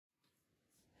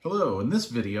Hello, in this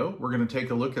video we're going to take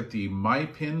a look at the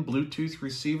MYPIN Bluetooth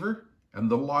receiver and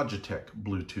the Logitech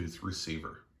Bluetooth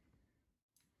receiver.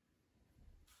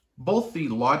 Both the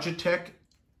Logitech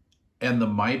and the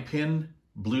MYPIN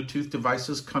Bluetooth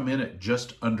devices come in at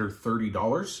just under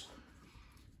 $30.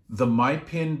 The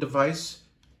MYPIN device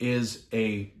is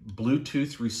a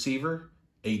Bluetooth receiver,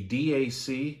 a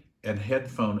DAC, and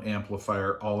headphone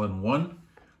amplifier all in one.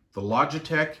 The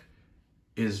Logitech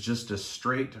is just a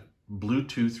straight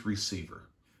Bluetooth receiver.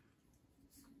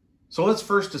 So let's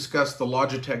first discuss the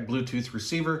Logitech Bluetooth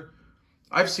receiver.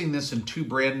 I've seen this in two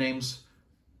brand names,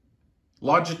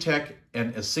 Logitech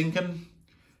and Asinken.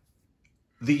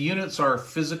 The units are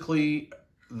physically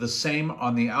the same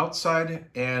on the outside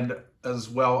and as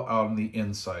well on the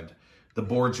inside. The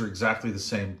boards are exactly the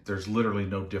same. There's literally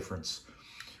no difference.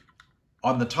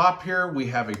 On the top here, we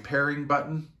have a pairing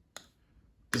button.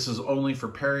 This is only for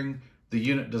pairing. The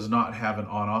unit does not have an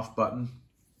on-off button.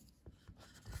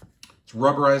 It's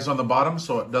rubberized on the bottom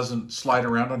so it doesn't slide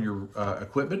around on your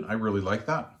equipment. I really like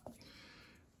that.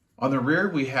 On the rear,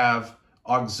 we have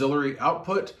auxiliary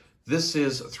output. This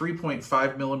is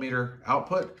 3.5 millimeter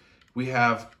output. We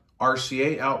have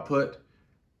RCA output,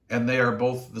 and they are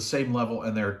both the same level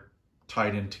and they're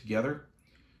tied in together.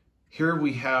 Here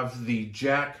we have the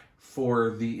jack for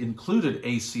the included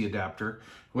AC adapter,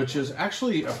 which is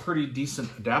actually a pretty decent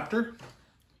adapter.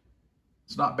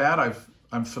 It's not bad.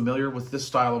 I'm familiar with this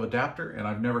style of adapter and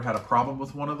I've never had a problem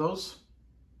with one of those.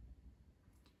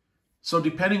 So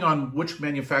depending on which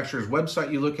manufacturer's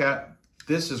website you look at,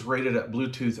 this is rated at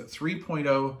Bluetooth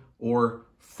 3.0 or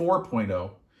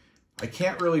 4.0. I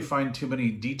can't really find too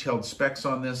many detailed specs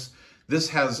on this. This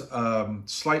has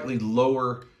slightly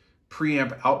lower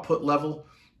preamp output level.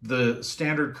 The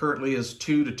standard currently is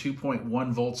 2 to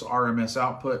 2.1 volts RMS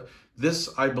output. This,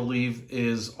 I believe,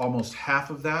 is almost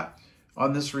half of that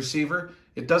on this receiver.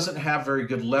 It doesn't have very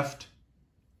good left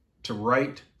to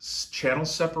right channel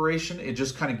separation. It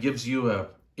just kind of gives you an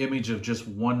image of just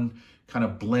one kind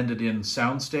of blended in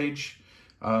soundstage.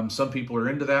 Some people are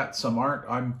into that, some aren't.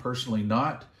 I'm personally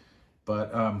not.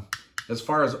 But as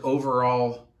far as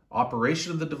overall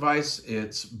operation of the device,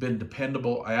 it's been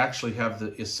dependable. I actually have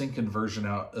the Asinken version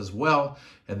out as well,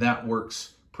 and that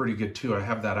works pretty good too. I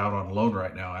have that out on loan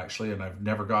right now actually, and I've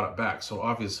never got it back, so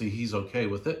obviously he's okay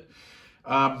with it.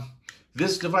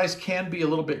 This device can be a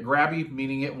little bit grabby,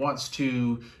 meaning it wants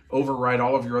to override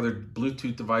all of your other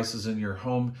Bluetooth devices in your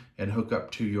home and hook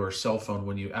up to your cell phone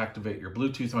when you activate your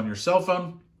Bluetooth on your cell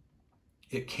phone.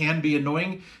 It can be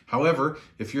annoying. However,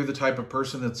 if you're the type of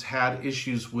person that's had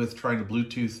issues with trying to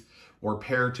Bluetooth or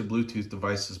pair to Bluetooth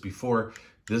devices before,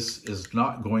 this is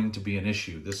not going to be an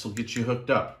issue. This will get you hooked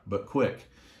up, but quick.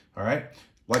 All right.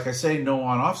 Like I say, no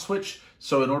on-off switch.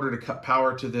 So in order to cut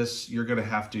power to this, you're going to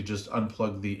have to just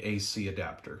unplug the AC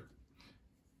adapter.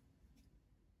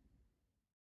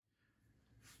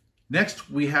 Next,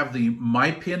 we have the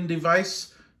MYPIN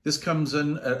device. This comes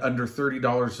in at under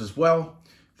 $30 as well.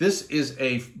 This is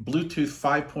a Bluetooth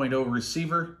 5.0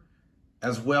 receiver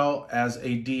as well as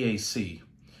a DAC.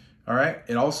 All right,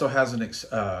 it also has an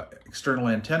external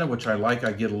antenna, which I like.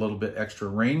 I get a little bit extra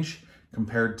range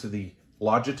compared to the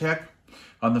Logitech.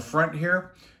 On the front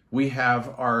here, we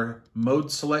have our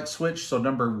mode select switch. So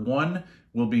number 1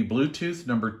 will be Bluetooth,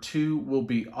 number 2 will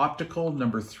be optical,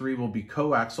 number 3 will be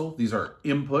coaxial. These are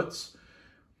inputs.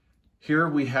 Here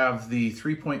we have the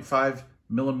 3.5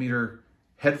 millimeter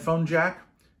headphone jack,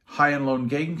 high and low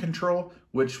gain control,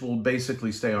 which will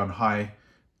basically stay on high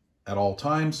at all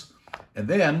times. And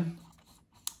then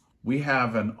we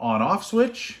have an on-off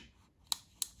switch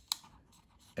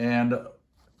and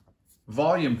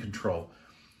volume control.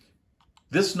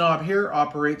 This knob here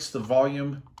operates the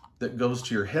volume that goes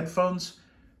to your headphones.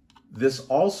 This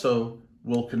also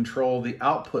will control the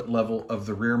output level of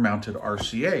the rear-mounted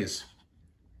RCAs.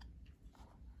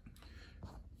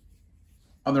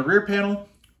 On the rear panel,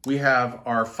 we have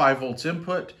our 5 volts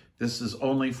input. This is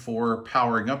only for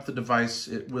powering up the device.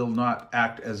 It will not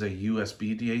act as a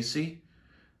USB DAC.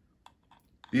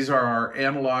 These are our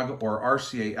analog or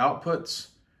RCA outputs.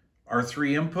 Our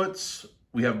 3 inputs,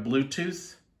 we have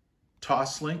Bluetooth,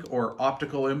 Toslink or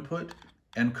optical input,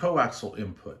 and coaxial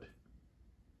input.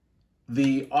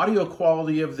 The audio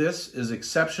quality of this is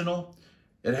exceptional.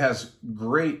 It has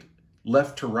great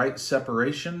left to right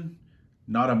separation,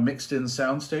 not a mixed in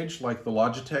soundstage like the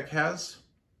Logitech has.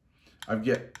 I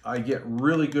get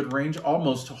really good range,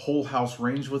 almost whole house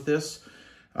range with this.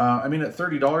 I mean, at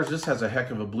 $30, this has a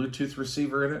heck of a Bluetooth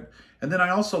receiver in it. And then I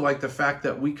also like the fact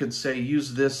that we could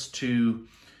use this to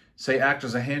act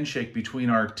as a handshake between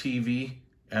our TV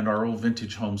and our old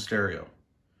vintage home stereo.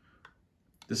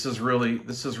 This is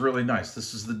really nice.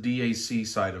 This is the DAC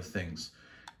side of things.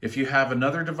 If you have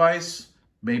another device,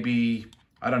 maybe,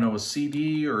 I don't know, a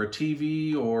CD or a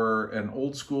TV or an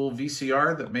old school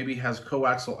VCR that maybe has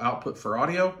coaxial output for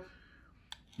audio,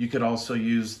 you could also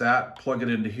use that, plug it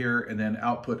into here, and then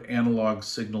output analog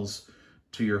signals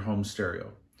to your home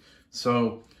stereo.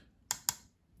 So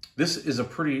this is a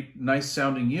pretty nice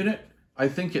sounding unit. I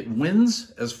think it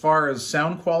wins as far as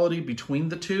sound quality between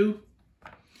the two.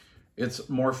 It's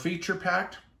more feature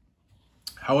packed.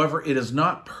 However, it is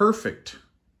not perfect.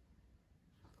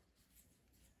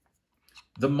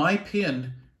 The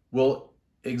MYPIN will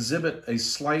exhibit a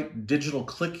slight digital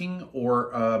clicking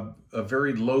or a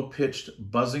very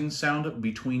low-pitched buzzing sound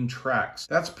between tracks.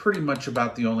 That's pretty much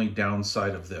about the only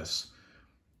downside of this.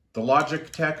 The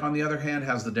Logitech, on the other hand,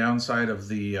 has the downside of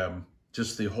the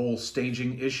just the whole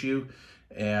staging issue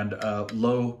and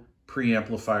low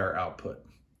preamplifier output.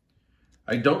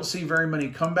 I don't see very many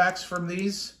comebacks from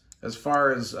these as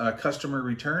far as customer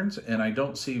returns, and I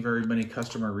don't see very many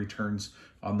customer returns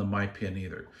on the MYPIN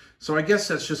either. So I guess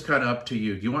that's just kind of up to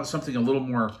you. Do you want something a little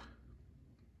more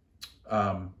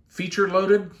feature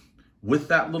loaded with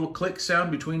that little click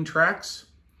sound between tracks,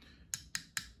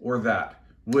 or that?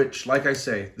 Which, like I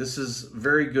say, this is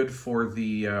very good for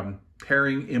the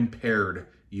pairing impaired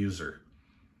user.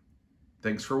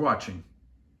 Thanks for watching.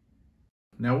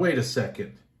 Now wait a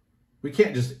second. We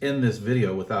can't just end this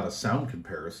video without a sound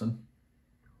comparison.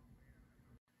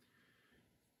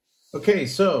 Okay,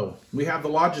 so we have the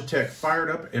Logitech fired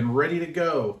up and ready to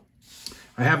go.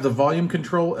 I have the volume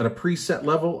control at a preset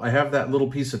level. I have that little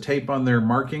piece of tape on there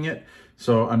marking it,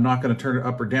 so I'm not going to turn it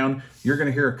up or down. You're going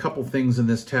to hear a couple things in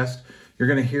this test. You're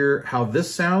going to hear how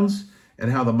this sounds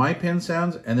and how the MYPIN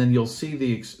sounds, and then you'll see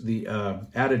the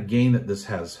added gain that this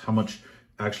has, how much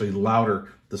actually louder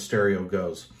the stereo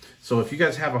goes. So if you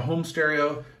guys have a home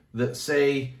stereo that,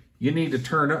 say, you need to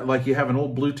turn up, like you have an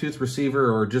old Bluetooth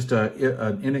receiver or just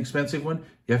an inexpensive one,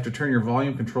 you have to turn your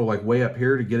volume control like way up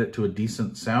here to get it to a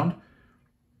decent sound.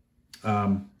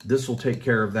 This will take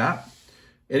care of that.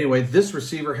 Anyway, this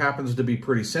receiver happens to be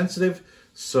pretty sensitive,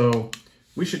 so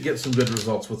we should get some good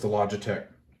results with the Logitech.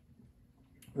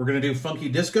 We're going to do Funky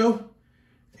Disco,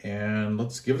 and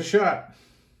let's give it a shot.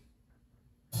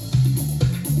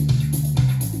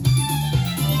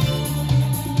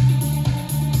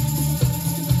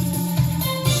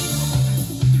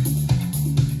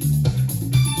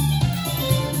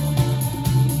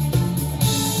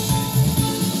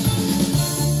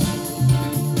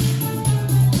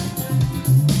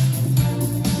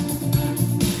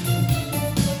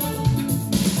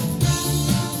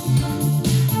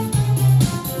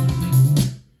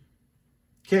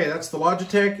 Okay, that's the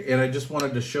Logitech, and I just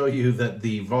wanted to show you that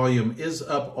the volume is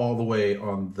up all the way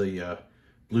on the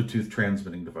Bluetooth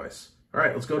transmitting device. All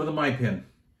right, let's go to the MYPIN.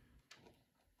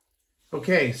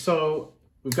 Okay, so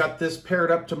we've got this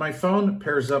paired up to my phone. It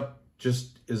pairs up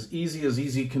just as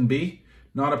easy can be,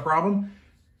 not a problem.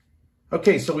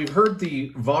 Okay, so we've heard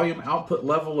the volume output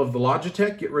level of the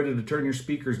Logitech. Get ready to turn your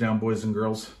speakers down, boys and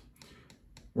girls.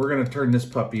 We're going to turn this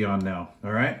puppy on now,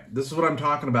 all right? This is what I'm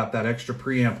talking about, that extra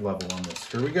preamp level on this.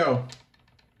 Here we go.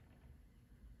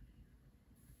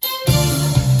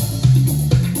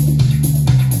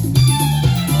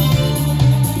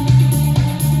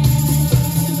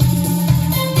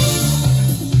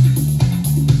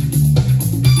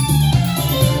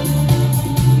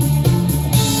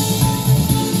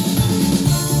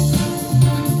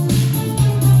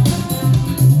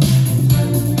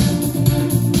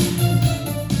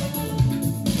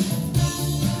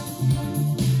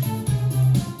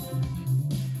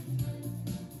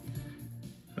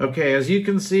 Okay, as you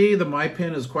can see, the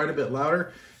MYPIN is quite a bit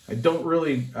louder. I don't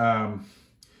really, I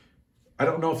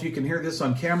don't know if you can hear this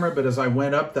on camera, but as I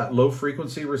went up, that low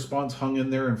frequency response hung in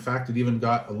there. In fact, it even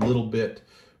got a little bit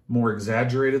more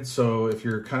exaggerated. So if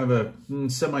you're kind of a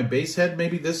semi-bass head,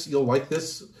 maybe you'll like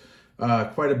this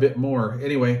quite a bit more.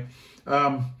 Anyway,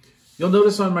 you'll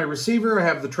notice on my receiver, I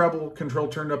have the treble control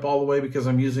turned up all the way because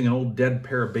I'm using an old dead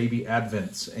pair of baby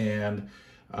Advents, and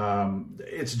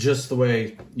it's just the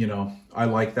way, you know, I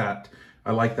like that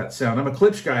sound. I'm a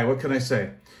Klipsch guy, what can I say?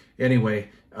 Anyway,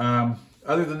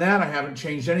 other than that, I haven't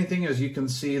changed anything. As you can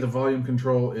see, the volume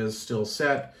control is still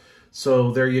set.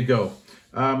 So there you go.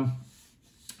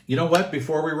 You know what?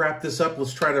 Before we wrap this up,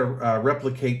 let's try to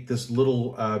replicate this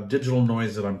little digital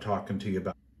noise that I'm talking to you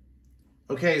about.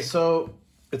 Okay, so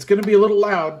it's going to be a little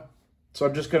loud, so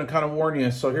I'm just going to kind of warn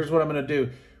you. So here's what I'm going to do.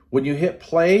 When you hit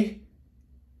play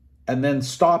and then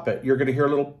stop it, you're going to hear a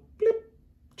little blip,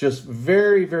 just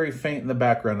very, very faint in the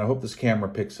background. I hope this camera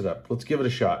picks it up. Let's give it a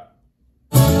shot.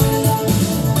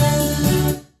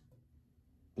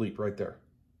 bleep right there.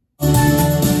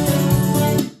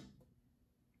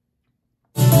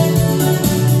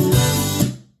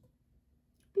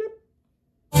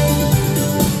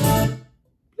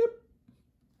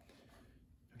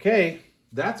 Okay,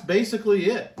 that's basically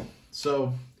it.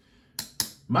 So,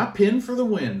 MYPIN for the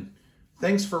win.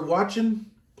 Thanks for watching.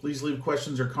 Please leave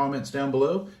questions or comments down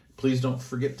below. Please don't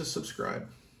forget to subscribe.